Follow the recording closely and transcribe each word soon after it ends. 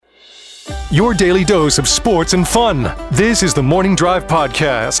your daily dose of sports and fun. This is the Morning Drive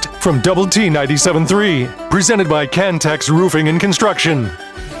Podcast from Double T 97.3, presented by Cantex Roofing and Construction.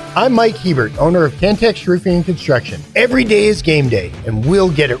 I'm Mike Hebert, owner of Cantex Roofing and Construction. Every day is game day, and we'll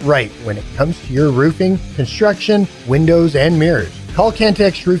get it right when it comes to your roofing, construction, windows, and mirrors. Call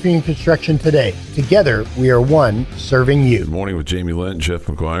Cantex Roofing and Construction today. Together, we are one serving you. Good morning with Jamie Lent and Jeff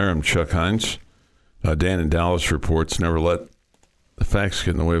McGuire. I'm Chuck Heinz. Dan in Dallas reports never let the facts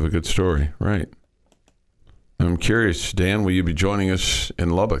get in the way of a good story. Right. I'm curious, Dan, will you be joining us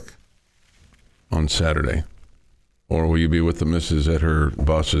in Lubbock on Saturday? Or will you be with the missus at her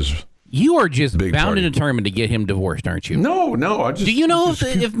boss's? You are just bound party? and determined to get him divorced, aren't you? No. Do you know if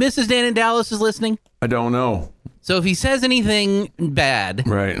Mrs. Dan in Dallas is listening? I don't know. So if he says anything bad,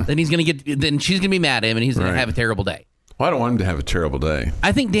 right, then she's gonna be mad at him, and he's gonna have a terrible day. Well, I don't want him to have a terrible day.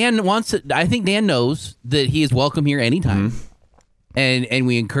 I think Dan knows that he is welcome here anytime, and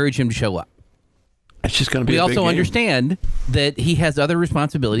we encourage him to show up. It's just going to be. We a big also game. understand that he has other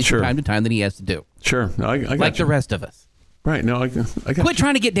responsibilities Sure. from time to time that he has to do. Sure, no, I got like you. the rest of us. Right? No, I got. Quit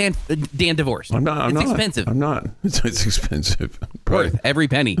trying to get Dan divorced. I'm not. It's expensive. I'm not. It's expensive. Worth every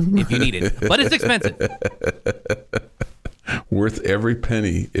penny if you need it, but it's expensive. Worth every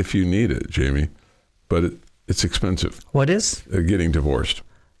penny if you need it, Jamie, but it's expensive. What is? Getting divorced.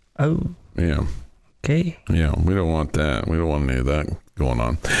 Oh. Yeah. Okay. Yeah, we don't want that. We don't want any of that going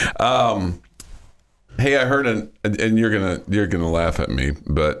on. Hey, I heard and you're gonna laugh at me,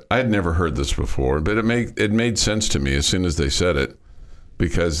 but I had never heard this before. But it made sense to me as soon as they said it,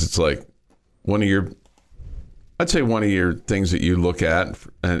 because it's like one of your things that you look at,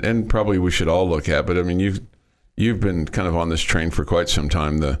 and probably we should all look at. But I mean, you've been kind of on this train for quite some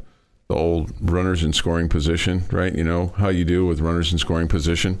time. The old runners in scoring position, right? You know how you do with runners in scoring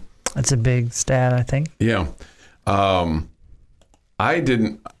position. That's a big stat, I think. Yeah. And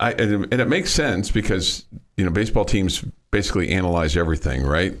it makes sense because, baseball teams basically analyze everything,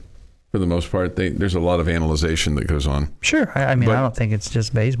 right? For the most part, there's a lot of analyzation that goes on. Sure. I don't think it's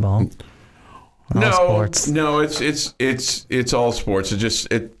just baseball. All sports. No, it's all sports.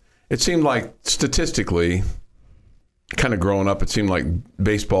 It seemed like statistically, kind of growing up, it seemed like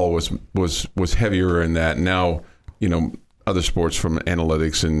baseball was heavier in that. Now, other sports from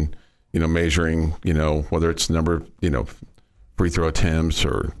analytics and, measuring, whether it's number, free throw attempts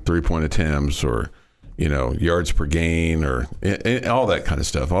or 3-point attempts or, yards per gain or all that kind of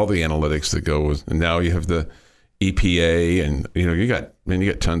stuff, all the analytics that go with, and now you have the EPA and, you got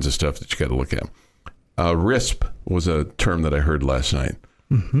tons of stuff that you got to look at. RISP was a term that I heard last night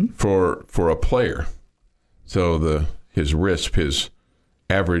for a player. So his RISP, his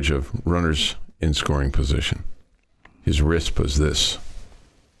average of runners in scoring position, his RISP was this.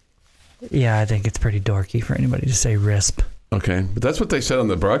 Yeah, I think it's pretty dorky for anybody to say RISP. Okay, but that's what they said on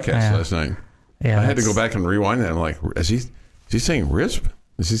the broadcast last night. Yeah, I had to go back and rewind that. I'm like, is he saying RISP?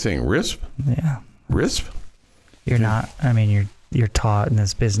 Is he saying RISP? Yeah. RISP? You're not. I mean, you're taught in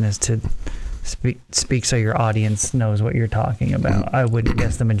this business to speak so your audience knows what you're talking about. I would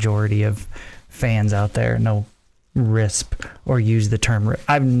guess the majority of fans out there know RISP or use the term.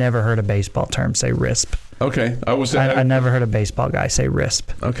 I've never heard a baseball term say RISP. Okay, I never heard a baseball guy say RISP.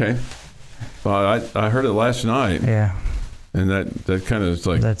 Okay, well, I heard it last night. Yeah, and that kind of is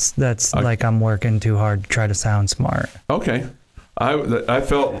like that's like I'm working too hard to try to sound smart. Okay, I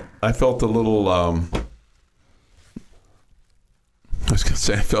felt a little. I was going to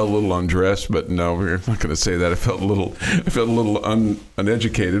say I felt a little undressed, but no, we're not going to say that. I felt a little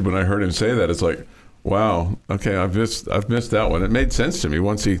uneducated when I heard him say that. It's like, wow, okay, I've missed that one. It made sense to me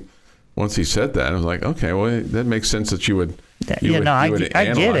once he said that. I was like, okay, well, that makes sense that you would. I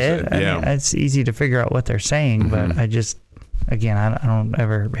get it. Yeah. I mean, it's easy to figure out what they're saying, but I just, again, I don't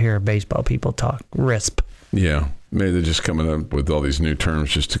ever hear baseball people talk RISP. Yeah, maybe they're just coming up with all these new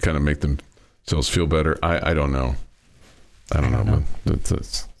terms just to kind of make themselves feel better. I don't know. I don't know. But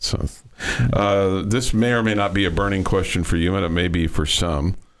this may or may not be a burning question for you, and it may be for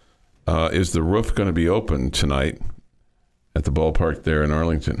some. Is the roof going to be open tonight at the ballpark there in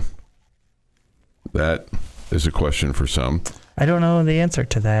Arlington? That is a question for some. I don't know the answer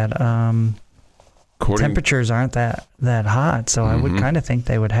to that. Temperatures aren't that hot, so I would kind of think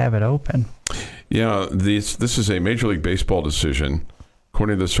they would have it open. Yeah, this is a Major League Baseball decision.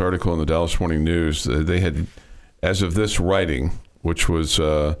 According to this article in the Dallas Morning News, they had, as of this writing, which was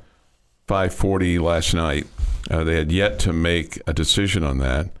 5:40 last night, they had yet to make a decision on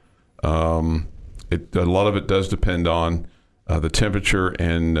that. A lot of it does depend on the temperature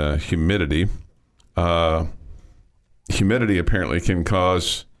and humidity. Humidity apparently can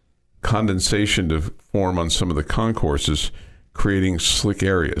cause condensation to form on some of the concourses, creating slick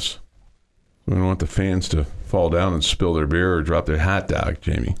areas. We don't want the fans to fall down and spill their beer or drop their hot dog,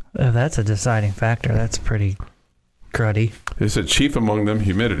 Jamie. That's a deciding factor. That's pretty cruddy. They said chief among them,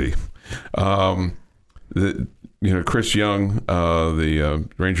 humidity. Chris Young, the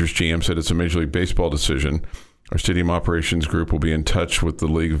Rangers GM, said it's a Major League Baseball decision. Our stadium operations group will be in touch with the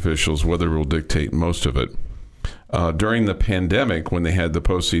league officials. Weather will dictate most of it. During the pandemic, when they had the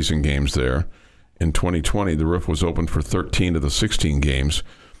postseason games there in 2020, the roof was open for 13 of the 16 games,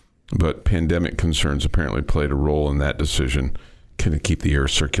 but pandemic concerns apparently played a role in that decision. Can it keep the air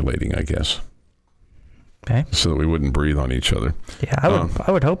circulating, I guess? Okay. So that we wouldn't breathe on each other. Yeah,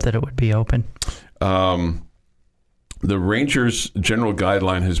 I would hope that it would be open. The Rangers' general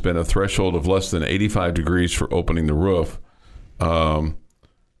guideline has been a threshold of less than 85 degrees for opening the roof.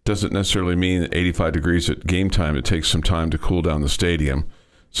 Doesn't necessarily mean 85 degrees at game time. It takes some time to cool down the stadium.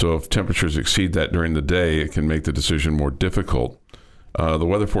 So if temperatures exceed that during the day, it can make the decision more difficult. The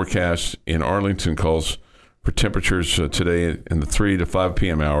weather forecast in Arlington calls for temperatures today in the 3 to 5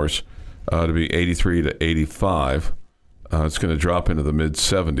 p.m. hours to be 83 to 85. It's going to drop into the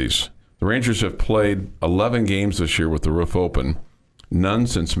mid-70s. The Rangers have played 11 games this year with the roof open, none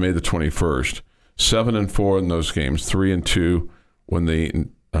since May the 21st. 7-4 in those games, 3-2 when the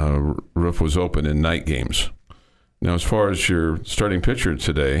roof was open in night games. Now, as far as your starting pitcher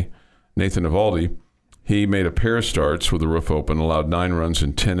today, Nathan Eovaldi, he made a pair of starts with the roof open, allowed 9 runs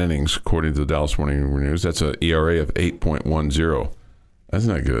in 10 innings, according to the Dallas Morning News. That's an ERA of 8.10. That's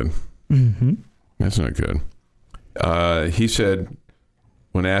not good. Mm-hmm. That's not good. He said,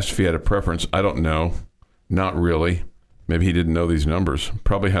 when asked if he had a preference, I don't know. Not really. Maybe he didn't know these numbers.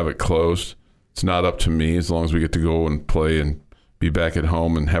 Probably have it closed. It's not up to me. As long as we get to go and play and be back at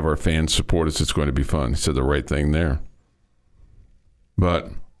home and have our fans support us, it's going to be fun. He said the right thing there.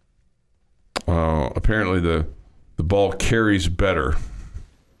 But apparently the ball carries better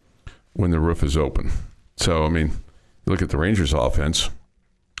when the roof is open. So, I mean, look at the Rangers offense.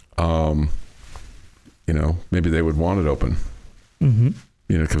 Maybe they would want it open. Mm-hmm.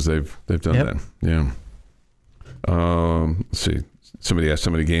 Because they've done that. Yeah. Let's see. Somebody asked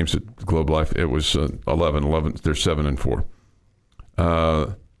how many games at Globe Life. It was 11. They're 7-4.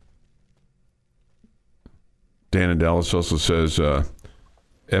 Dan in Dallas also says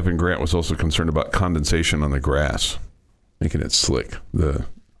Evan Grant was also concerned about condensation on the grass, making it slick, the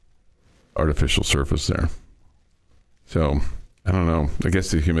artificial surface there. So, I don't know. I guess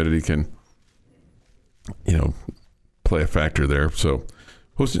the humidity can, play a factor there. So,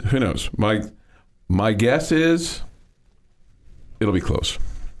 who knows? My guess is it'll be close.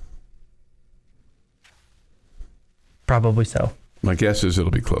 Probably so. My guess is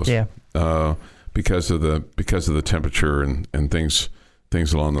it'll be close. Yeah. Because of the temperature and things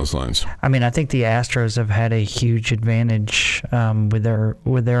along those lines. I mean, I think the Astros have had a huge advantage with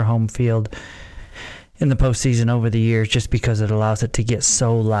their home field in the postseason over the years, just because it allows it to get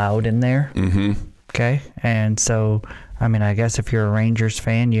so loud in there. Mm-hmm. Okay, and so I mean, I guess if you're a Rangers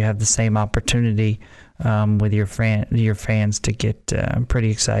fan, you have the same opportunity with your fans to get pretty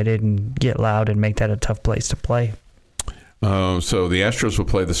excited and get loud and make that a tough place to play. So the Astros will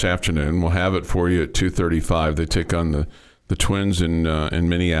play this afternoon. We'll have it for you at 2:35. They take on the Twins in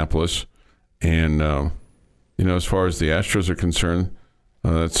Minneapolis, and as far as the Astros are concerned,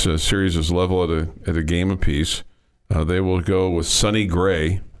 that series is level at a game apiece. They will go with Sonny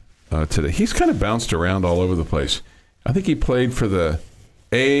Gray today. He's kind of bounced around all over the place. I think he played for the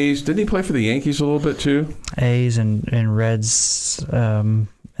A's. Didn't he play for the Yankees a little bit too? A's and Reds, and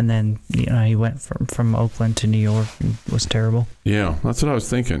then he went from Oakland to New York and was terrible. Yeah, that's what I was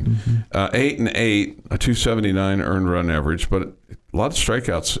thinking. Mm-hmm. 8-8, a 279 earned run average, but a lot of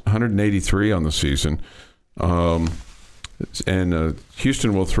strikeouts, 183 on the season. And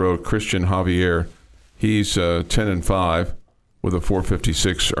Houston will throw Christian Javier. He's 10-5 with a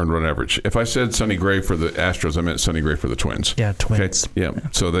 456 earned run average. If I said Sonny Gray for the Astros, I meant Sonny Gray for the Twins. Yeah, Twins. Okay? Yeah.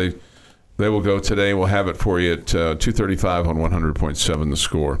 So they will go today. We'll have it for you at 2:35 on 100.7 The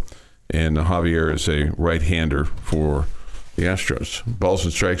Score. And Javier is a right-hander for the Astros. Balls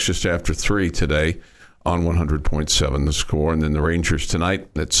and strikes just after 3 today on 100.7 The Score. And then the Rangers tonight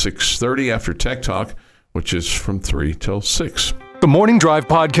at 6:30 after Tech Talk, which is from 3 till 6. The Morning Drive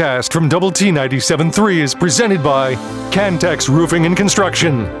podcast from Double T 97.3 is presented by Cantex Roofing and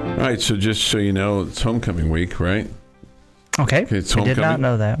Construction. All right, so just so you know, it's homecoming week, right? Okay, it's I did not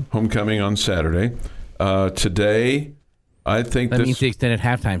know that. Homecoming on Saturday. Today, I think that means the extended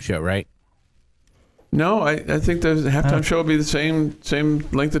halftime show, right? No, I think the halftime show will be the same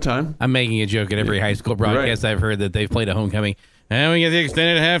length of time. I'm making a joke at every high school broadcast. Right. I've heard that they've played a homecoming And we get the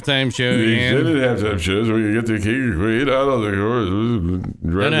extended halftime show. The extended halftime shows where you get the king and queen out of the course.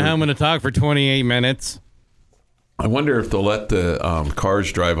 Don't know how I'm going to talk for 28 minutes. I wonder if they'll let the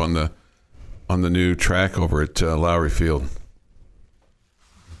cars drive on the new track over at Lowry Field.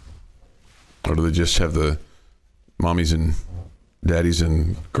 Or do they just have the mommies and daddies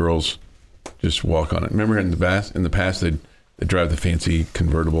and girls just walk on it? Remember in the past they'd drive the fancy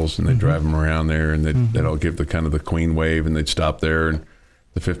convertibles and they'd drive them around there and they'd all give the queen wave and they'd stop there and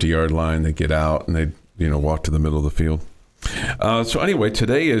the 50-yard line, they'd get out and they'd walk to the middle of the field. So anyway,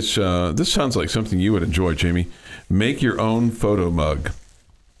 today is this sounds like something you would enjoy, Jamie. Make your own photo mug.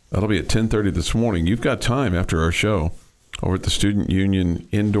 That'll be at 10:30 this morning. You've got time after our show over at the Student Union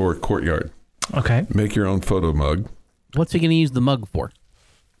Indoor Courtyard. Okay. Make your own photo mug. What's he going to use the mug for?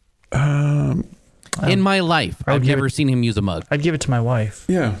 In my life, I've never seen him use a mug. I'd give it to my wife.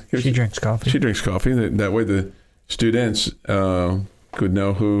 Yeah. She drinks coffee. She drinks coffee. That way the students could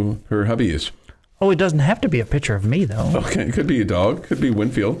know who her hubby is. Oh, it doesn't have to be a picture of me, though. Okay. It could be a dog. Could be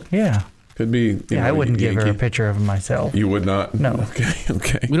Winfield. Yeah. Could be. Yeah, I wouldn't give her a picture of myself. You would not? No.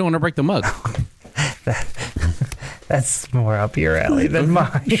 Okay. We don't want to break the mug. That's more up your alley than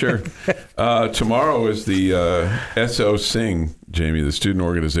mine. Sure. Tomorrow is the SO Sing, Jamie, the student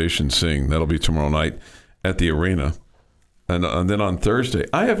organization Sing. That'll be tomorrow night at the arena. And then on Thursday,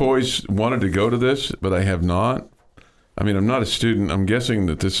 I have always wanted to go to this, but I have not. I mean, I'm not a student. I'm guessing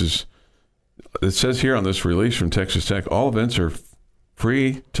that it says here on this release from Texas Tech, all events are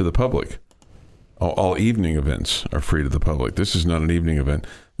free to the public. All evening events are free to the public. This is not an evening event.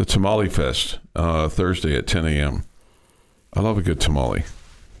 The Tamale Fest, Thursday at 10 a.m. I love a good tamale.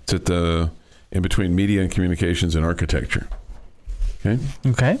 It's at in between media and communications and architecture.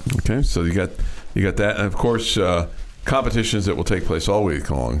 Okay. So you got that, and of course competitions that will take place all week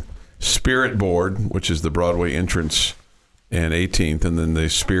long. Spirit Board, which is the Broadway entrance and 18th, and then the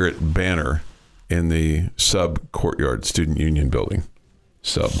Spirit Banner in the Sub Courtyard Student Union Building.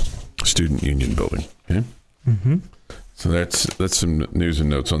 Student Union Building. Okay. Mm-hmm. So that's some news and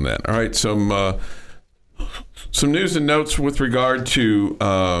notes on that. All right, some news and notes with regard to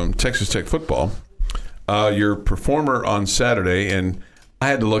Texas Tech football. Your performer on Saturday, and I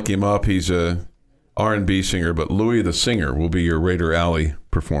had to look him up. He's a R&B singer, but Louis the Singer will be your Raider Alley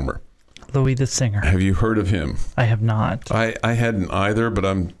performer. Louis the Singer. Have you heard of him? I have not. I hadn't either, but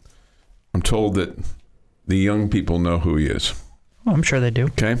I'm told that the young people know who he is. Well, I'm sure they do.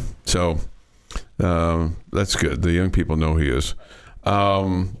 Okay, so that's good. The young people know who he is.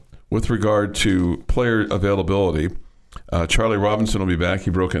 With regard to player availability, Charlie Robinson will be back.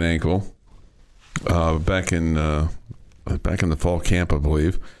 He broke an ankle back in the fall camp, I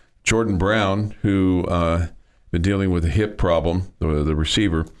believe. Jordan Brown, who been dealing with a hip problem, the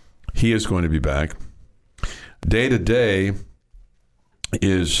receiver, he is going to be back. Day to day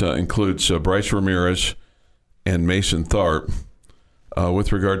includes Bryce Ramirez and Mason Tharp.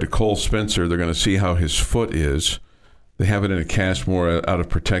 With regard to Cole Spencer, they're going to see how his foot is. They have it in a cast more out of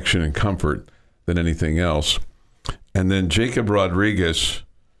protection and comfort than anything else. And then Jacob Rodriguez,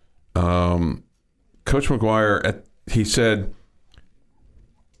 Coach McGuire, he said,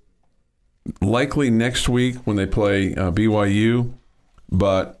 likely next week when they play BYU,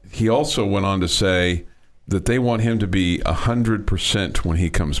 but he also went on to say that they want him to be 100% when he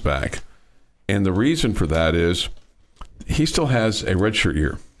comes back. And the reason for that is he still has a redshirt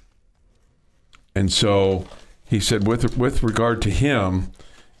year. And so he said with regard to him,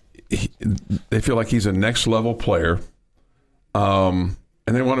 they feel like he's a next level player. And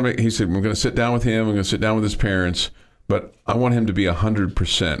they want to he said, we're going to sit down with him. We're going to sit down with his parents, but I want him to be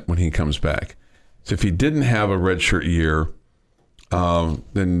 100% when he comes back. So if he didn't have a redshirt year,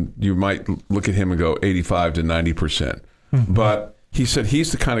 then you might look at him and go 85 to 90%. Mm-hmm. But he said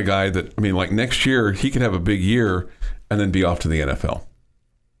he's the kind of guy that, I mean, like next year, he could have a big year and then be off to the NFL.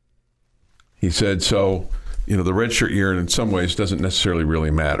 He said, so, the redshirt year in some ways doesn't necessarily really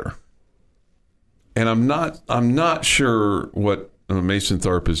matter. And I'm not sure what Mason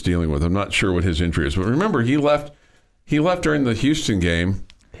Tharp is dealing with. I'm not sure what his injury is. But remember, he left during the Houston game.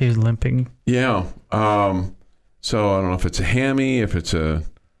 He was limping. Yeah. So I don't know if it's a hammy, if it's a,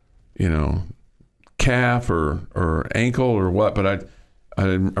 calf or ankle or what. But I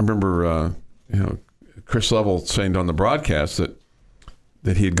remember, Chris Level saying on the broadcast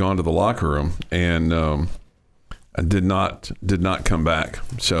that he had gone to the locker room and did not come back.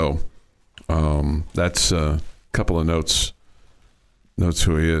 So that's a couple of notes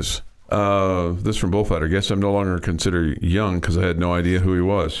who he is. This from Bullfighter. Guess I'm no longer considered young because I had no idea who he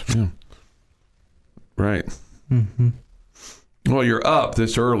was. Yeah. Right. Mm-hmm. Well, you're up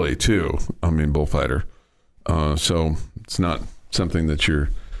this early too. I mean, Bullfighter. So it's not something that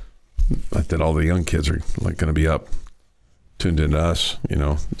that all the young kids are like going to be up, tuned into us,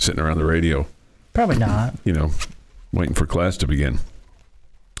 sitting around the radio. Probably not. Waiting for class to begin.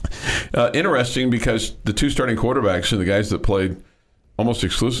 Interesting because the two starting quarterbacks are the guys that played almost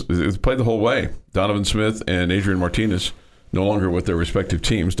exclusively, played the whole way. Donovan Smith and Adrian Martinez no longer with their respective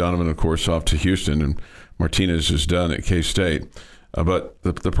teams. Donovan, of course, off to Houston, and Martinez is done at K-State. But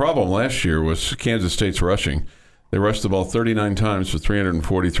the problem last year was Kansas State's rushing. They rushed the ball 39 times for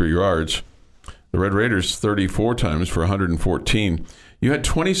 343 yards. The Red Raiders 34 times for 114. You had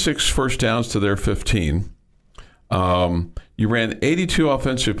 26 first downs to their 15. You ran 82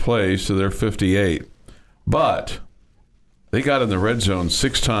 offensive plays to their 58. But they got in the red zone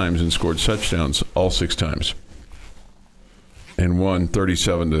 6 times and scored touchdowns all 6 times. And won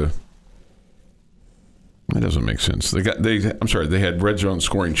 37 to... That doesn't make sense. They had red zone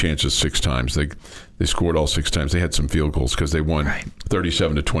scoring chances 6 times. They scored all 6 times. They had some field goals because they won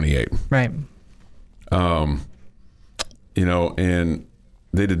 37 to 28. Right. And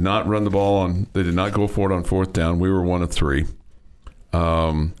they did not run the ball they did not go for it on 4th down. We were 1 of 3.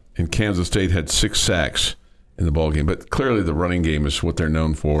 And Kansas State had 6 sacks in the ball game. But clearly the running game is what they're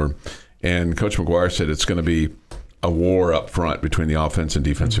known for. And Coach McGuire said it's going to be a war up front between the offense and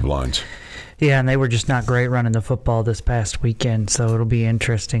defensive lines. Yeah, and they were just not great running the football this past weekend, so it'll be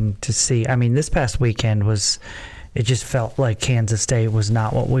interesting to see. I mean, this past weekend it just felt like Kansas State was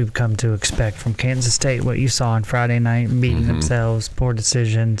not what we've come to expect from Kansas State. What you saw on Friday night, beating themselves, poor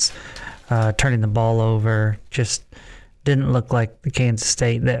decisions, turning the ball over, just didn't look like the Kansas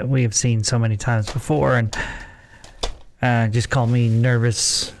State that we have seen so many times before. And just called me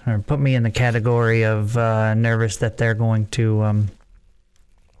nervous, or put me in the category of nervous that they're going to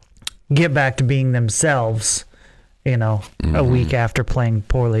get back to being themselves, a week after playing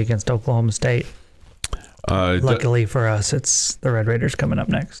poorly against Oklahoma State. Luckily for us, it's the Red Raiders coming up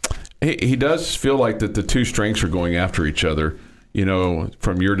next. He does feel like that the two strengths are going after each other,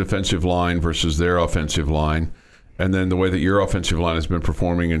 from your defensive line versus their offensive line. And then the way that your offensive line has been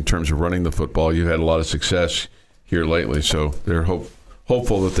performing in terms of running the football, you've had a lot of success here lately. So they're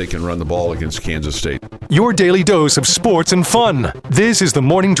hopeful that they can run the ball against Kansas State. Your daily dose of sports and fun. This is the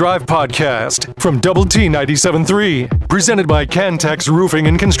Morning Drive Podcast from Double T 97.3, presented by Cantex Roofing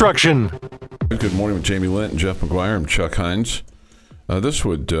and Construction. Good morning with Jamie Lent and Jeff McGuire. I'm Chuck Heinz. This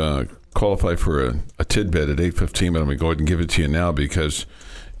would qualify for a tidbit at 8:15, but I'm going to go ahead and give it to you now because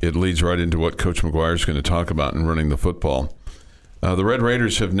it leads right into what Coach McGuire is going to talk about in running the football. The Red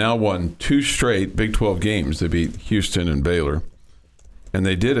Raiders have now won 2 straight Big 12 games. They beat Houston and Baylor. And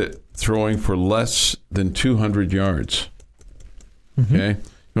they did it throwing for less than 200 yards. Okay?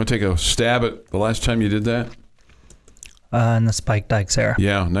 You want to take a stab at the last time you did that? In the Spike Dykes era.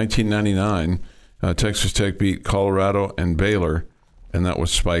 Yeah, 1999. Texas Tech beat Colorado and Baylor, and that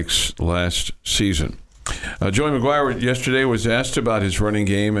was Spike's last season. Joey McGuire yesterday was asked about his running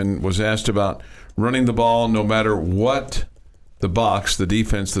game and was asked about running the ball no matter what the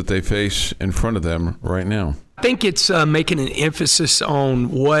defense that they face in front of them right now. I think it's making an emphasis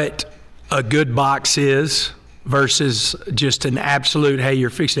on what a good box is versus just an absolute, hey, you're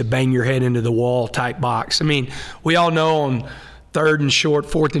fixing to bang your head into the wall type box. I mean, we all know on 3rd and short,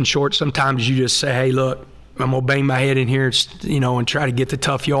 4th and short, sometimes you just say, hey, look, I'm going to bang my head in here, and try to get the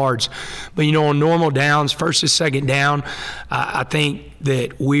tough yards. But, on normal downs, 1st and 2nd down, I think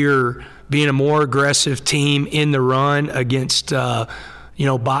that we're being a more aggressive team in the run against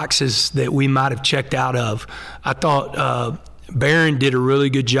boxes that we might have checked out of. I thought Barron did a really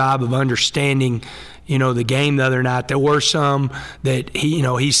good job of understanding, the game the other night. There were some that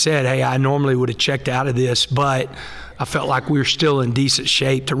he said, hey, I normally would have checked out of this, but I felt like we were still in decent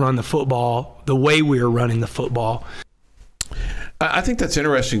shape to run the football the way we were running the football. I think that's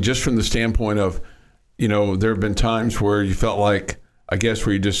interesting just from the standpoint of, there have been times where you felt like, I guess,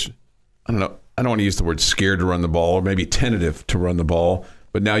 where you just, I don't know, I don't want to use the word scared to run the ball or maybe tentative to run the ball,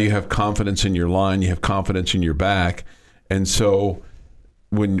 but now you have confidence in your line, you have confidence in your back. And so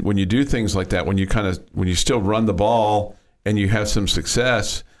when you do things like that, when you still run the ball and you have some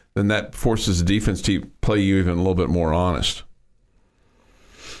success, then that forces the defense to play you even a little bit more honest.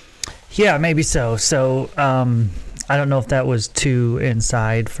 Yeah, maybe so. So I don't know if that was too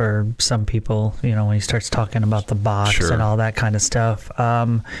inside for some people, when he starts talking about the box and all that kind of stuff.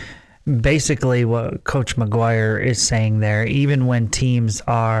 Basically, what Coach McGuire is saying there, even when teams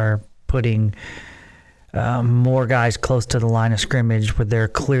are putting more guys close to the line of scrimmage where they're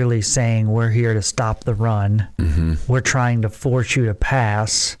clearly saying we're here to stop the run, we're trying to force you to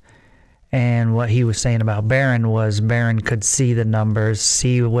pass. And what he was saying about Barron was Barron could see the numbers,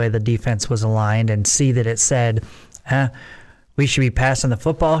 see the way the defense was aligned, and see that it said, we we should be passing the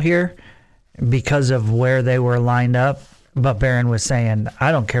football here because of where they were lined up. But Barron was saying,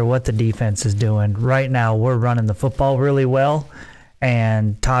 I don't care what the defense is doing. Right now, we're running the football really well,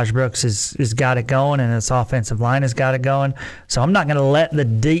 and Taj Brooks has got it going, and his offensive line has got it going. So I'm not going to let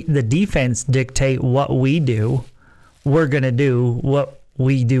the defense dictate what we do. We're going to do what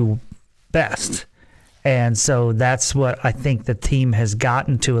we do best. And so that's what I think the team has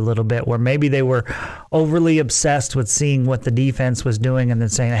gotten to a little bit, where maybe they were overly obsessed with seeing what the defense was doing and then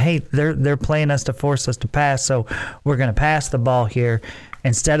saying, hey, they're playing us to force us to pass, so we're going to pass the ball here.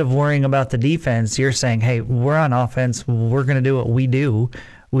 Instead of worrying about the defense, you're saying, hey, we're on offense. We're going to do what we do.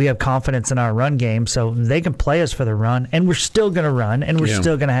 We have confidence in our run game, so they can play us for the run, and we're still going to run, and we're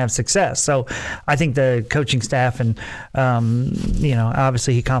still going to have success. So I think the coaching staff and,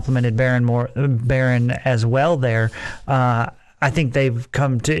 obviously he complimented Barron as well there. I think they've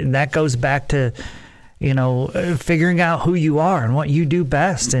come to, and that goes back to, figuring out who you are and what you do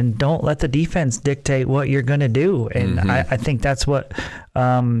best, and don't let the defense dictate what you're going to do. And I think that's what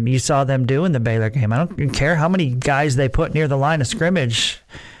you saw them do in the Baylor game. I don't care how many guys they put near the line of scrimmage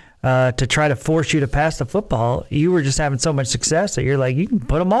to try to force you to pass the football. You were just having so much success that you're like, you can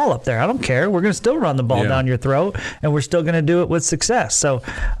put them all up there. I don't care. We're going to still run the ball down your throat, and we're still going to do it with success. So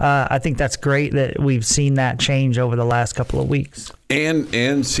I think that's great that we've seen that change over the last couple of weeks.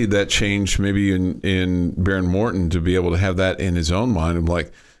 And see that change maybe in Baron Morton, to be able to have that in his own mind. I'm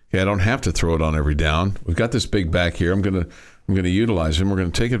like, I don't have to throw it on every down. We've got this big back here. I'm going to utilize him. We're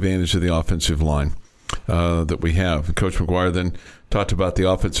going to take advantage of the offensive line that we have. Coach McGuire then talked about the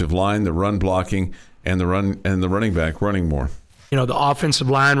offensive line, the run blocking, and the running back running more. The offensive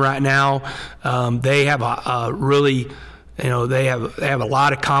line right now, they have a really, they have a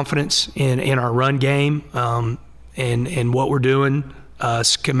lot of confidence in our run game. And what we're doing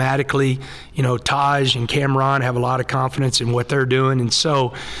schematically. Taj and Cameron have a lot of confidence in what they're doing. And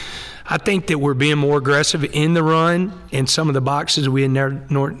so I think that we're being more aggressive in the run in some of the boxes we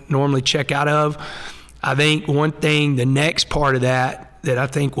normally check out of. I think one thing, the next part of that I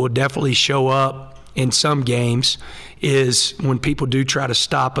think will definitely show up in some games is when people do try to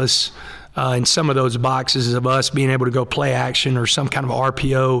stop us in some of those boxes, of us being able to go play action or some kind of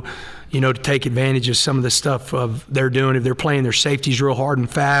RPO, to take advantage of some of the stuff they're doing. If they're playing their safeties real hard and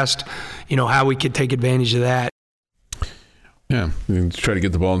fast, how we could take advantage of that. Yeah, try to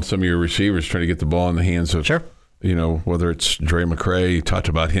get the ball in some of your receivers, try to get the ball in the hands of, whether it's Dre McCray, you talked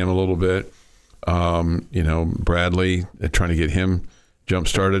about him a little bit, Bradley, trying to get him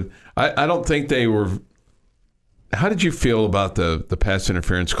jump-started. I don't think they were – how did you feel about the pass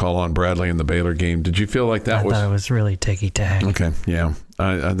interference call on Bradley in the Baylor game? Did you feel like that was – I thought it was really ticky-tack. Okay, yeah.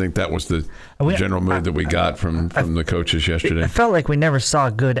 I think that was the general mood that we got from the coaches yesterday. It felt like we never saw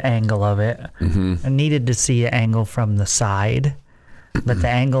a good angle of it. I needed to see an angle from the side. But the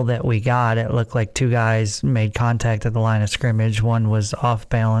angle that we got, it looked like two guys made contact at the line of scrimmage. One was off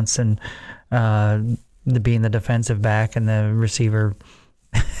balance and being the defensive back, and the receiver,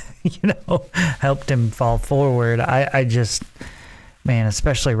 helped him fall forward. I just, man,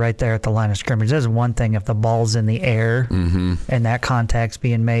 especially right there at the line of scrimmage. There's one thing if the ball's in the air and that contact's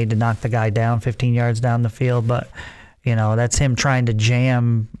being made to knock the guy down 15 yards down the field. But, that's him trying to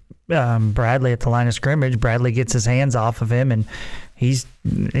jam Bradley at the line of scrimmage. Bradley gets his hands off of him, and he's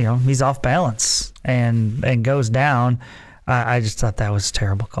off balance and goes down. I just thought that was a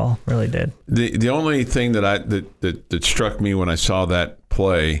terrible call. Really did. The only thing that struck me when I saw that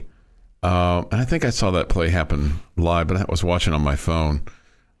play, and I think I saw that play happen live, but I was watching on my phone.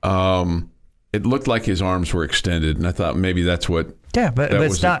 It looked like his arms were extended, and I thought maybe that's what. Yeah, but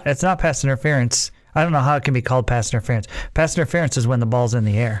it's not. It's not pass interference. I don't know how it can be called pass interference. Pass interference is when the ball's in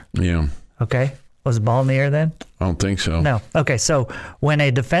the air. Yeah. Okay. Was the ball in the air then? I don't think so. No. Okay, so when a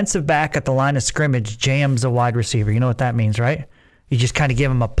defensive back at the line of scrimmage jams a wide receiver, you know what that means, right? You just kind of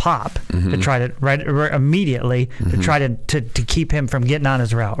give him a pop to try to right immediately to try to keep him from getting on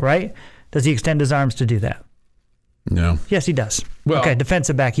his route, right? Does he extend his arms to do that? No. Yes, he does. Well, okay,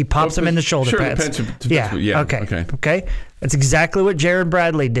 defensive back, he pops him in the shoulder pads. Yeah. Okay. That's exactly what Jared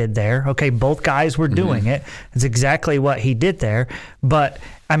Bradley did there. Okay, both guys were doing it. It's exactly what he did there. But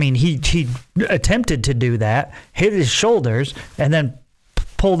I mean, he attempted to do that, hit his shoulders, and then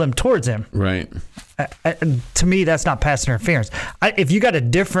pulled him towards him. Right. To me, that's not pass interference. If you got a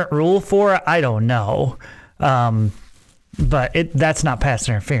different rule for it, I don't know. But that's not pass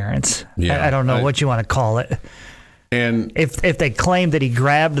interference. Yeah, I don't know what you want to call it. And if they claim that he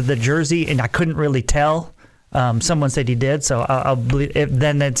grabbed the jersey, and I couldn't really tell, someone said he did, so I'll believe.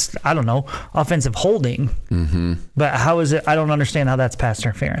 Then it's, I don't know, offensive holding. But how is it? I don't understand how that's pass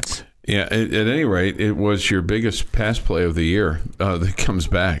interference. Yeah, at any rate, it was your biggest pass play of the year that comes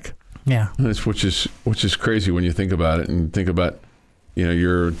back. Yeah, which is crazy when you think about it and think about,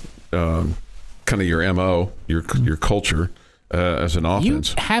 your kind of your MO, your culture as an offense.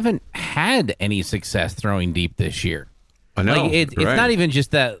 You haven't had any success throwing deep this year. I know. Like it's not even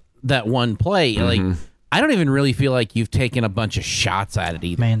just that one play. Like I don't even really feel like you've taken a bunch of shots at it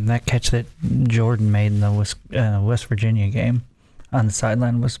either. Man, that catch that Jordan made in the West Virginia game on the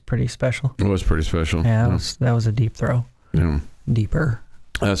sideline was pretty special. It was pretty special. Yeah, that was a deep throw. Yeah. Deeper.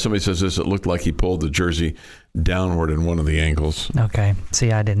 Somebody says this. It looked like he pulled the jersey downward in one of the angles. Okay.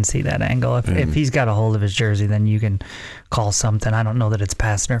 See, I didn't see that angle. If he's got a hold of his jersey, then you can call something. I don't know that it's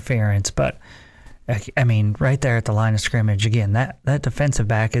pass interference, but I mean, right there at the line of scrimmage, again, that defensive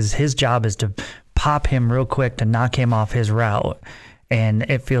back his job is to pop him real quick to knock him off his route. And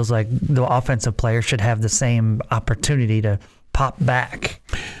it feels like the offensive player should have the same opportunity to pop back.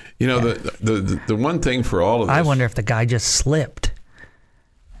 The one thing for all of this, I wonder if the guy just slipped.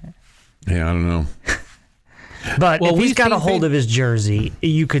 Yeah, I don't know. But if he's got a hold of his jersey,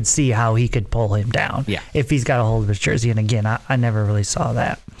 you could see how he could pull him down. Yeah. If he's got a hold of his jersey. And again, I never really saw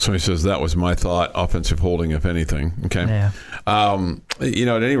that. So he says that was my thought, offensive holding, if anything. Okay. Yeah.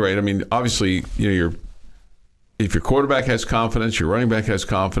 At any rate, I mean, obviously, if your quarterback has confidence, your running back has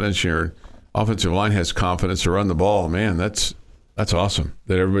confidence, your offensive line has confidence to run the ball, man, that's awesome.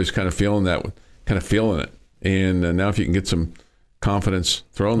 That everybody's kind of feeling it. And now if you can get some confidence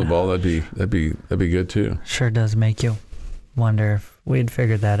throwing the ball, that'd be good too. Sure does make you wonder if we'd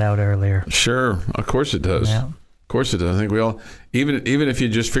figured that out earlier. Sure, of course it does. Yeah. Of course it does. I think we all, even if you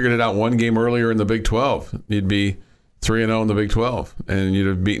just figured it out one game earlier in the Big 12, you'd be 3-0 in the Big 12, and you'd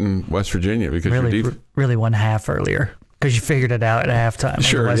have beaten West Virginia because really 1 half earlier because you figured it out at halftime.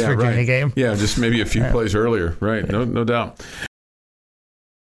 Sure, of the West Virginia game. Yeah, just maybe a few plays earlier. Right, no doubt.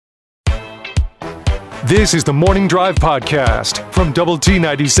 This is the Morning Drive Podcast from Double T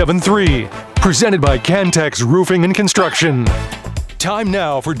 97.3, presented by Cantex Roofing and Construction. Time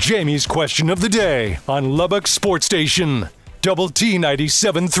now for Jamie's question of the day on Lubbock Sports Station, Double T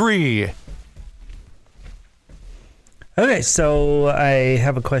 97.3. Okay, so I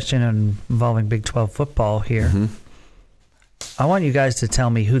have a question involving Big 12 football here. Mm-hmm. I want you guys to tell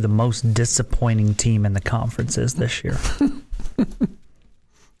me who the most disappointing team in the conference is this year.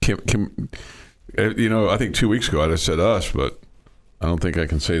 I think 2 weeks ago I'd have said us, but I don't think I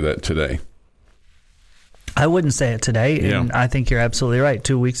can say that today. I wouldn't say it today, and I think you're absolutely right.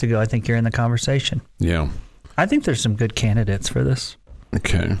 2 weeks ago, I think you're in the conversation. Yeah. I think there's some good candidates for this.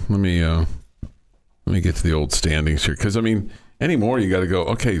 Okay, let me get to the old standings here, because, I mean, anymore you got to go,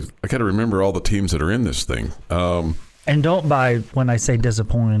 okay, I got to remember all the teams that are in this thing. And don't buy when I say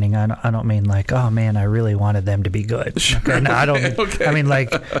disappointing. I don't mean like, oh man, I really wanted them to be good. Sure. Okay? No, I don't. Okay. I mean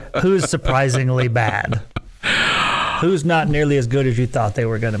like, who's surprisingly bad? Who's not nearly as good as you thought they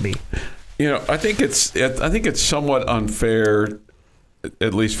were going to be? I think it's somewhat unfair,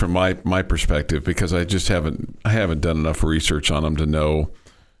 at least from my perspective, because I haven't done enough research on them to know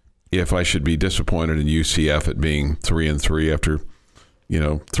if I should be disappointed in UCF at being 3-3 after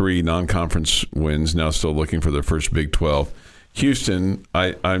 3 non-conference wins, now still looking for their first Big 12. Houston,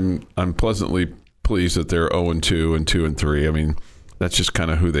 I'm pleasantly pleased that they're 0-2 and 2-3. I mean, that's just kind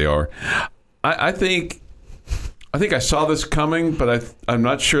of who they are. I think I saw this coming, but I'm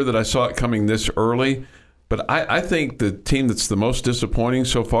not sure that I saw it coming this early. But I think the team that's the most disappointing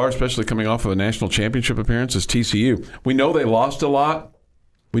so far, especially coming off of a national championship appearance, is TCU. We know they lost a lot.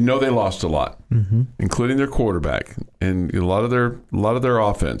 Mm-hmm. Including their quarterback and a lot of their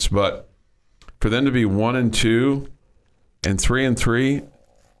offense. But for them to be 1-2 and 3-3,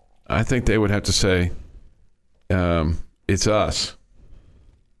 I think they would have to say, it's us.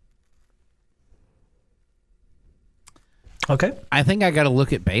 Okay. I think I got to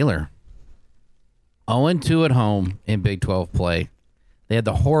look at Baylor. 0-2 at home in Big 12 play. They had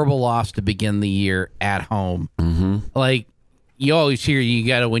the horrible loss to begin the year at home. Mm-hmm. Like, you always hear you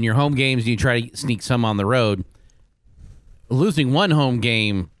got to win your home games and you try to sneak some on the road. Losing one home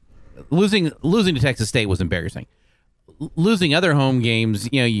game, losing to Texas State was embarrassing. Losing other home games,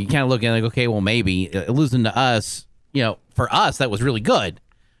 you kind of look at it like, okay, well, maybe. Losing to us, for us, that was really good,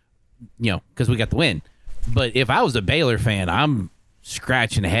 because we got the win. But if I was a Baylor fan, I'm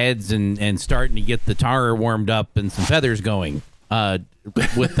scratching heads and starting to get the tar warmed up and some feathers going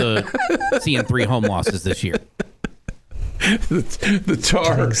with the seeing 3 home losses this year. the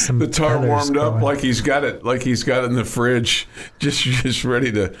tar warmed up like he's got it in the fridge, just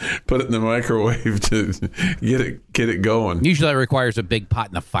ready to put it in the microwave to get it going. Usually that requires a big pot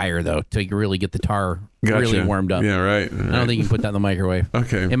in the fire though to really get the tar really warmed up. Yeah, right. I don't think you can put that in the microwave.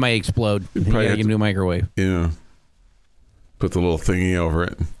 Okay, it might explode. You gotta get a new microwave. Yeah, put the little thingy over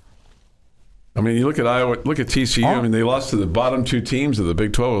it. I mean, you look at Iowa, look at TCU. I mean, they lost to the bottom two teams of the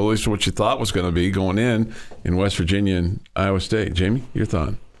Big 12, at least what you thought was going to be going in West Virginia and Iowa State. Jamie, your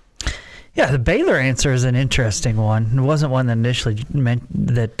thought? Yeah, the Baylor answer is an interesting one. It wasn't one that initially meant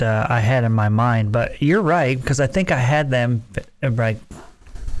that I had in my mind, but you're right, because I think I had them like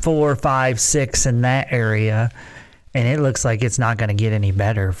 4, 5, 6 in that area, and it looks like it's not going to get any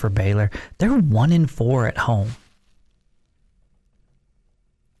better for Baylor. They're 1-4 at home.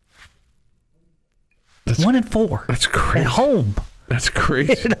 1-4. That's crazy. At home. That's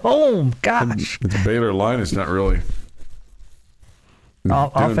crazy. At home. Gosh. The Baylor line is not really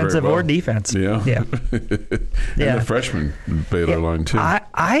offensive well. Or defense. Yeah. Yeah. And the freshman Baylor line, too.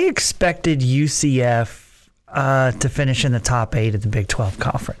 I expected UCF to finish in the top 8 of the Big 12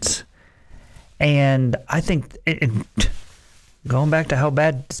 Conference. And I think, going back to how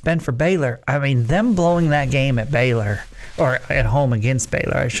bad it's been for Baylor, I mean, them blowing that game at Baylor, or at home against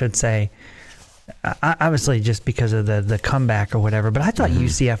Baylor, I should say, obviously just because of the comeback or whatever, but I thought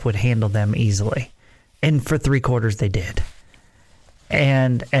UCF would handle them easily. And for 3 quarters they did.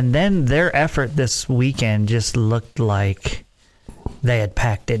 And then their effort this weekend just looked like they had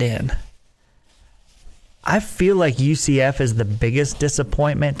packed it in. I feel like UCF is the biggest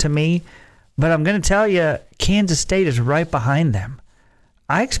disappointment to me, but I'm going to tell you, Kansas State is right behind them.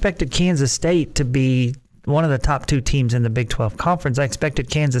 I expected Kansas State to be one of the top 2 teams in the Big 12 Conference. I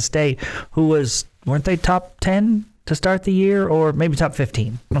expected Kansas State, weren't they top 10 to start the year, or maybe top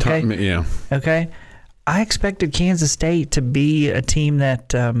 15? Okay. Yeah. Okay. I expected Kansas State to be a team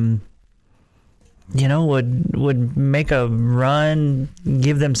that, would make a run,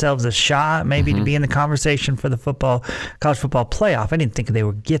 give themselves a shot, maybe to be in the conversation for the college football playoff. I didn't think they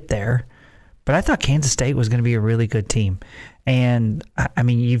would get there, but I thought Kansas State was going to be a really good team. And I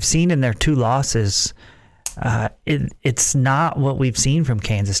mean, you've seen in their 2 losses, it's not what we've seen from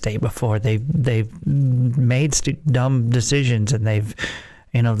Kansas State before. They've made dumb decisions, and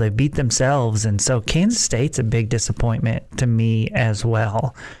they beat themselves, and so Kansas State's a big disappointment to me as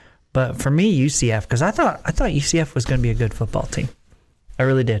well. But for me, UCF, because I thought UCF was going to be a good football team. I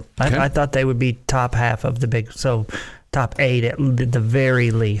really did. Okay. I thought they would be top half of top 8 at the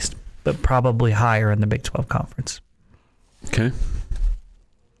very least, but probably higher in the Big 12 Conference. Okay.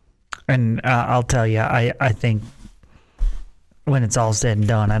 And I'll tell you, I think when it's all said and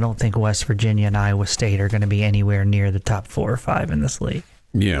done, I don't think West Virginia and Iowa State are going to be anywhere near the top 4 or 5 in this league.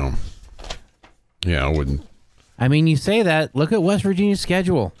 Yeah. Yeah, I wouldn't. I mean, you say that. Look at West Virginia's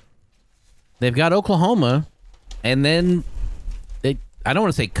schedule. They've got Oklahoma, and then I don't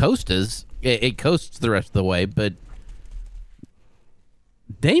want to say it coasts the rest of the way, but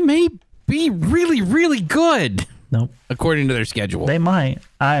they may be really, really good. Nope. According to their schedule. They might.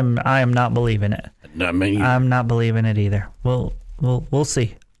 I am not believing it. I'm not believing it either. We'll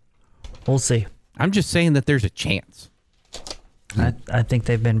see. We'll see. I'm just saying that there's a chance. I think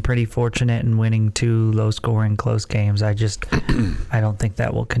they've been pretty fortunate in winning 2 low-scoring, close games. I don't think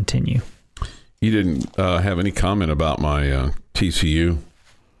that will continue. You didn't have any comment about my TCU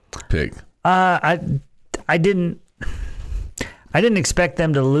pick. I didn't expect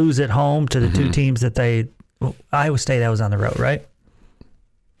them to lose at home to the 2 teams that Iowa State, that was on the road, right?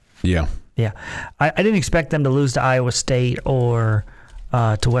 Yeah. Yeah. I didn't expect them to lose to Iowa State or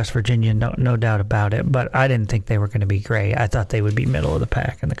to West Virginia, no doubt about it, but I didn't think they were going to be great. I thought they would be middle of the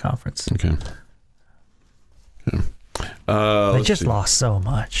pack in the conference. Okay. They just lost so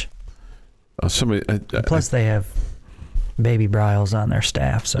much. Plus, they have Baby Bryles on their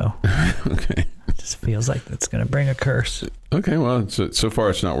staff, so okay. It just feels like that's going to bring a curse. Okay, well, so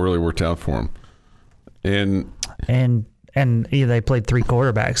far it's not really worked out for them. And they played 3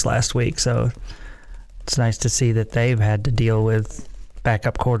 quarterbacks last week, so it's nice to see that they've had to deal with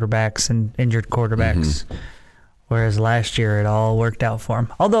backup quarterbacks and injured quarterbacks, whereas last year it all worked out for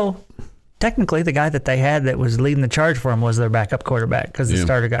them. Although, technically, the guy that they had that was leading the charge for them was their backup quarterback because the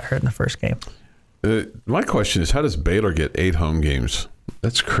starter got hurt in the first game. My question is, how does Baylor get 8 home games?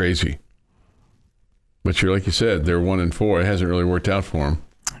 That's crazy. But like you said, they're 1-4. It hasn't really worked out for them.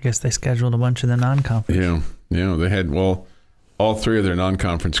 I guess they scheduled a bunch of the non-conference. Yeah. They had, all 3 of their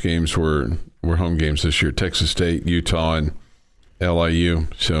non-conference games were home games this year: Texas State, Utah, and LIU.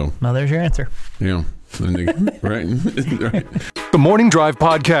 So, well, there's your answer. Yeah. Right. The Morning Drive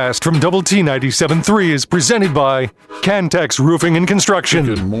podcast from Double T 97.3 is presented by Cantex Roofing and Construction.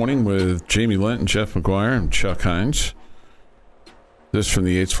 Good morning with Jamie Lent and Jeff McGuire and Chuck Heinz. This from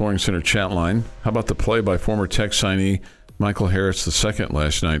the Yates Flooring Center chat line. How about the play by former Tech signee Michael Harris II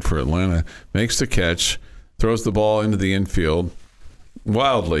last night for Atlanta? Makes the catch, throws the ball into the infield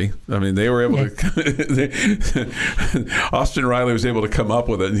wildly. I mean, they were able to. Austin Riley was able to come up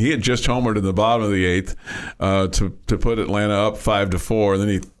with it, and he had just homered in the bottom of the eighth to put Atlanta up 5-4. And then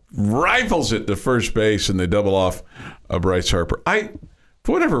he rifles it to first base, and they double off Bryce Harper.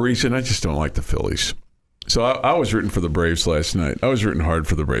 For whatever reason, I just don't like the Phillies. So I was rooting for the Braves last night. I was rooting hard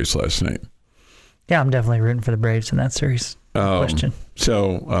for the Braves last night. Yeah, I'm definitely rooting for the Braves in that series. Question.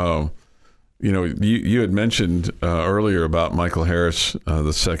 So, you had mentioned earlier about Michael Harris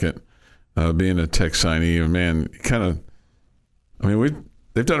II being a Tech signee. Man,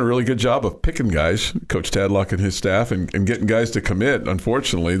 they've done a really good job of picking guys, Coach Tadlock and his staff, and getting guys to commit.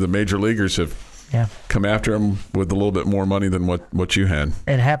 Unfortunately, the major leaguers have come after him with a little bit more money than what you had.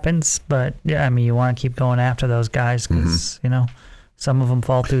 It happens, but you want to keep going after those guys because some of them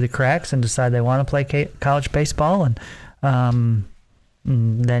fall through the cracks and decide they want to play college baseball, and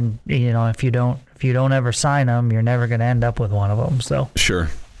then if you don't ever sign them, you're never going to end up with one of them. So sure,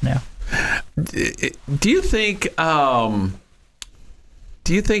 yeah. Do you think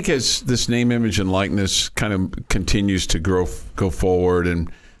as this name, image, and likeness kind of continues to go forward,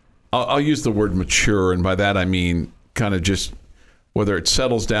 and I'll use the word mature, and by that I mean kind of just whether it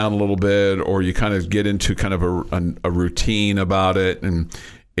settles down a little bit or you kind of get into kind of a routine about it, and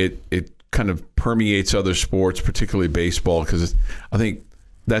it kind of permeates other sports, particularly baseball, because I think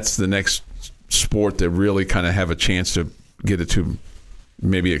that's the next sport that really kind of have a chance to get it to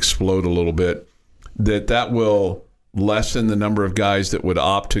maybe explode a little bit, that will lessen the number of guys that would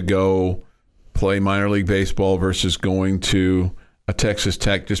opt to go play minor league baseball versus going to a Texas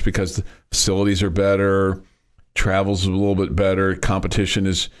Tech just because the facilities are better, travel's a little bit better, competition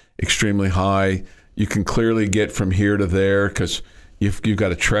is extremely high. You can clearly get from here to there because you've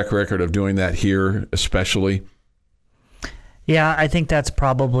got a track record of doing that here, especially. Yeah, I think that's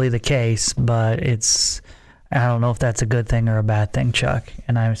probably the case, but I don't know if that's a good thing or a bad thing, Chuck.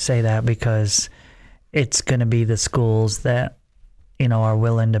 And I say that because it's going to be the schools that, are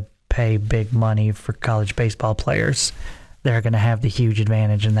willing to pay big money for college baseball players. They're going to have the huge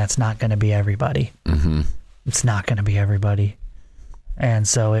advantage, and that's not going to be everybody. Mm-hmm. It's not going to be everybody. And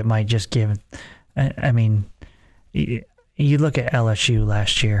so it might just give, you look at LSU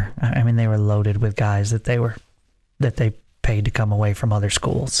last year. They were loaded with guys that they paid to come away from other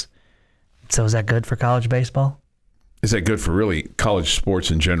schools. So is that good for college baseball? Is that good for really college sports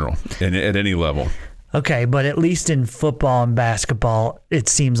in general and at any level? Okay, but at least in football and basketball, it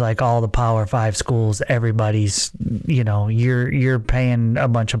seems like all the Power 5 schools, everybody's, you're paying a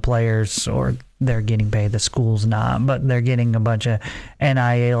bunch of players, or they're getting paid. The school's not, but they're getting a bunch of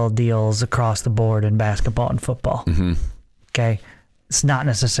NIL deals across the board in basketball and football. Mm-hmm. Okay, it's not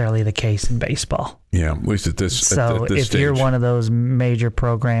necessarily the case in baseball. Yeah, at least at this. So at this if stage. You're one of those major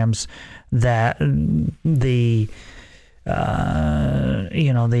programs that the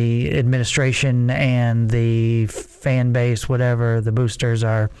administration and the fan base, whatever, the boosters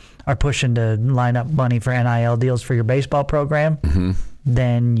are pushing to line up money for NIL deals for your baseball program, mm-hmm.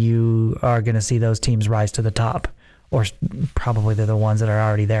 then you are going to see those teams rise to the top, or probably they're the ones that are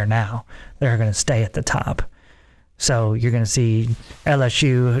already there now. They're going to stay at the top. So you're going to see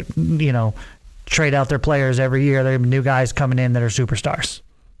LSU, trade out their players every year. There are new guys coming in that are superstars.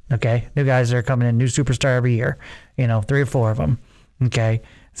 Okay, new guys that are coming in, new superstar every year. 3 or 4 of them. Okay,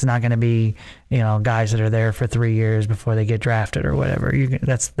 it's not going to be guys that are there for 3 years before they get drafted or whatever.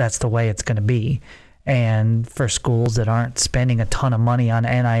 That's the way it's going to be. And for schools that aren't spending a ton of money on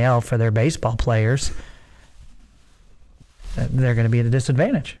NIL for their baseball players, they're going to be at a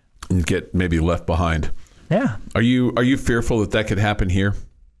disadvantage and get maybe left behind. Yeah. Are you fearful that could happen here?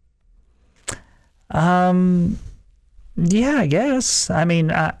 Yeah, I guess.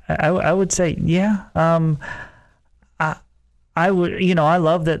 I would say, yeah. I would, I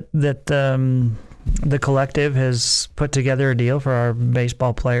love that the collective has put together a deal for our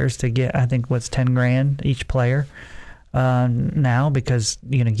baseball players to get, I think, what's $10,000 each player now, because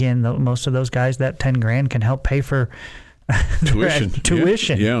again, most of those guys, that $10,000 can help pay for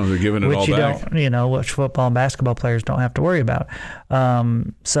tuition. Yeah, they're giving it all back. Which football and basketball players don't have to worry about.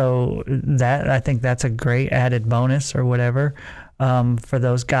 So that, I think that's a great added bonus or whatever for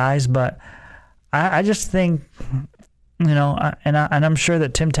those guys. But I just think, and I'm sure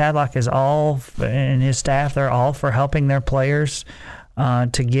that Tim Tadlock is all, and his staff, they're all for helping their players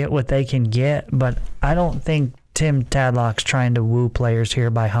to get what they can get. But I don't think Tim Tadlock's trying to woo players here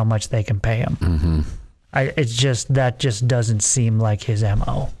by how much they can pay them. Mm-hmm. That just doesn't seem like his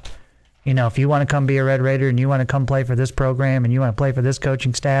MO. You know, if you want to come be a Red Raider and you want to come play for this program and you want to play for this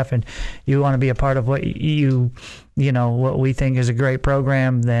coaching staff and you want to be a part of what what we think is a great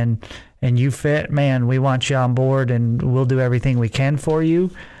program, then and you fit, man, we want you on board and we'll do everything we can for you.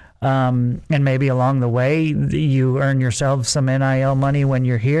 And maybe along the way you earn yourself some NIL money when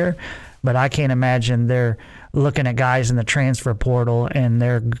you're here, but I can't imagine they're looking at guys in the transfer portal and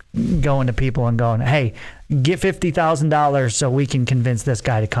they're going to people and going, hey, get $50,000 so we can convince this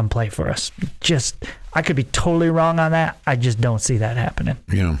guy to come play for us. I could be totally wrong on that. I just don't see that happening.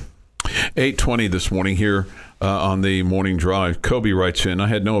 Yeah. 8:20 this morning here on the morning drive. Kobe writes in, I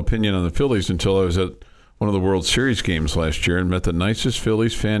had no opinion on the Phillies until I was at one of the World Series games last year and met the nicest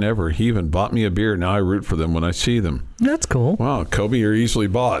Phillies fan ever. He even bought me a beer. Now I root for them when I see them. That's cool. Wow, Kobe, you're easily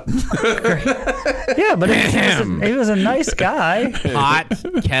bought. Yeah, but he was a nice guy. Hot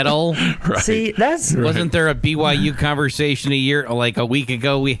kettle. Right. See, Wasn't there a BYU conversation a week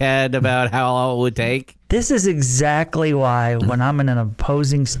ago we had about how long it would take? This is exactly why when I'm in an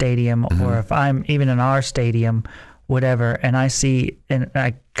opposing stadium or if I'm even in our stadium, whatever, and I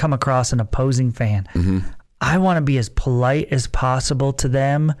come across an opposing fan, I want to be as polite as possible to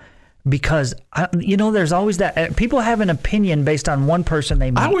them because, there's always that. People have an opinion based on one person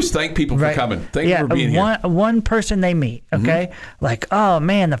they meet. I always thank people for coming. Thank you for being here. One person they meet, okay? Like, oh,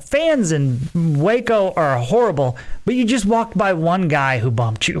 man, the fans in Waco are horrible, but you just walked by one guy who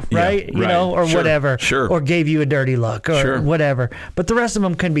bumped you, right? Or Sure. whatever. Sure. Or gave you a dirty look or whatever. But the rest of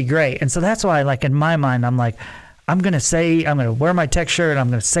them can be great. And so that's why, in my mind, I'm like, I'm going to wear my tech shirt and I'm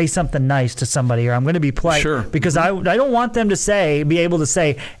going to say something nice to somebody or I'm going to be polite because I don't want them to be able to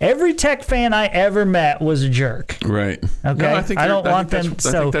say every Tech fan I ever met was a jerk. Right. Okay. No, I don't want them. I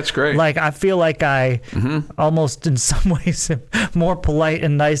think that's great. I feel like I almost in some ways am more polite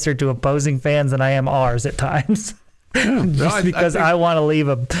and nicer to opposing fans than I am ours at times. Yeah, because I want to leave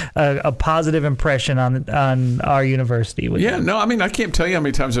a positive impression on our university. I can't tell you how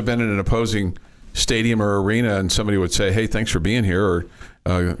many times I've been in an opposing stadium or arena and somebody would say, hey, thanks for being here, or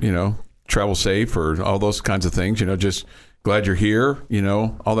travel safe, or all those kinds of things, just glad you're here,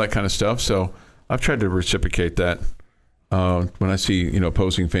 all that kind of stuff. So I've tried to reciprocate that when I see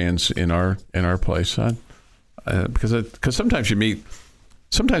opposing fans in our place, because sometimes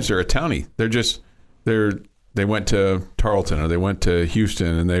sometimes they're a townie, they went to Tarleton or they went to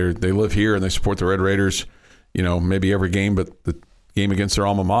Houston and they live here and they support the Red Raiders, maybe every game but the game against their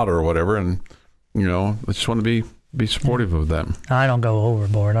alma mater or whatever, and I just want to be supportive of them. I don't go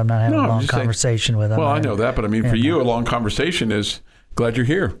overboard. I'm not having a long conversation with them. Well, I know that, but for you, a long conversation is glad you're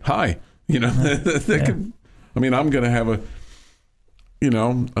here. Hi. I'm going to have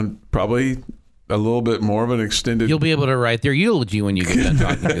probably a little bit more of an extended. You'll be able to write their eulogy when you get done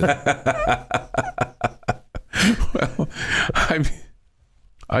talking to them. Well,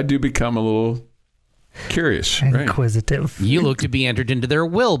 I do become a little curious, inquisitive. Right? You look to be entered into their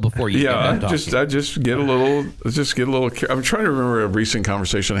will before you. I just get a little. I'm trying to remember a recent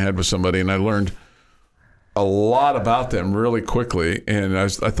conversation I had with somebody, and I learned a lot about them really quickly. And I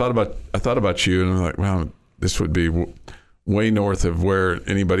thought about you, and I'm like, wow, this would be way north of where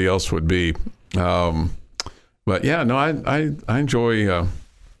anybody else would be. But yeah, no, I enjoy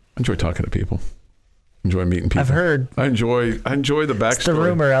talking to people. Enjoy meeting people. I've heard. I enjoy the backstory. It's the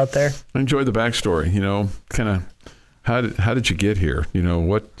rumor out there. I enjoy the backstory. Kind of how did you get here?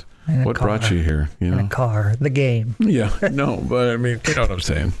 What brought you here? In a car, the game. Yeah, no, but you know what I'm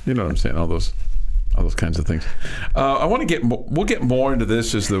saying. All those kinds of things. We'll get more into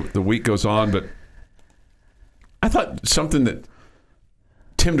this as the week goes on, but I thought something that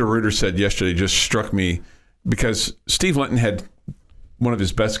Tim DeRuyter said yesterday just struck me because Steve Linton had one of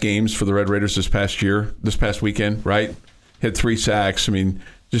his best games for the Red Raiders this past weekend, right? Had 3 sacks.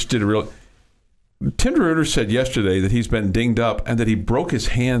 Just did Tim DeRuyter said yesterday that he's been dinged up and that he broke his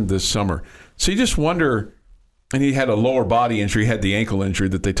hand this summer. So you just wonder, and he had a lower body injury, he had the ankle injury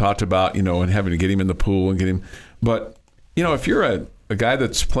that they talked about, and having to get him in the pool and get him. But, if you're a guy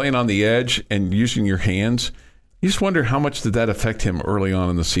that's playing on the edge and using your hands, you just wonder how much did that affect him early on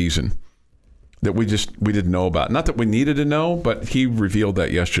in the season that we didn't know about. Not that we needed to know, but he revealed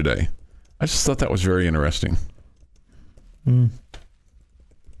that yesterday. I just thought that was very interesting.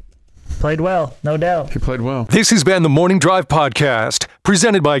 Played well, no doubt. He played well. This has been the Morning Drive Podcast,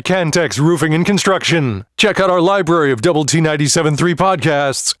 presented by Cantex Roofing and Construction. Check out our library of Double T 97.3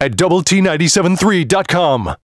 podcasts at doublet97.3.com.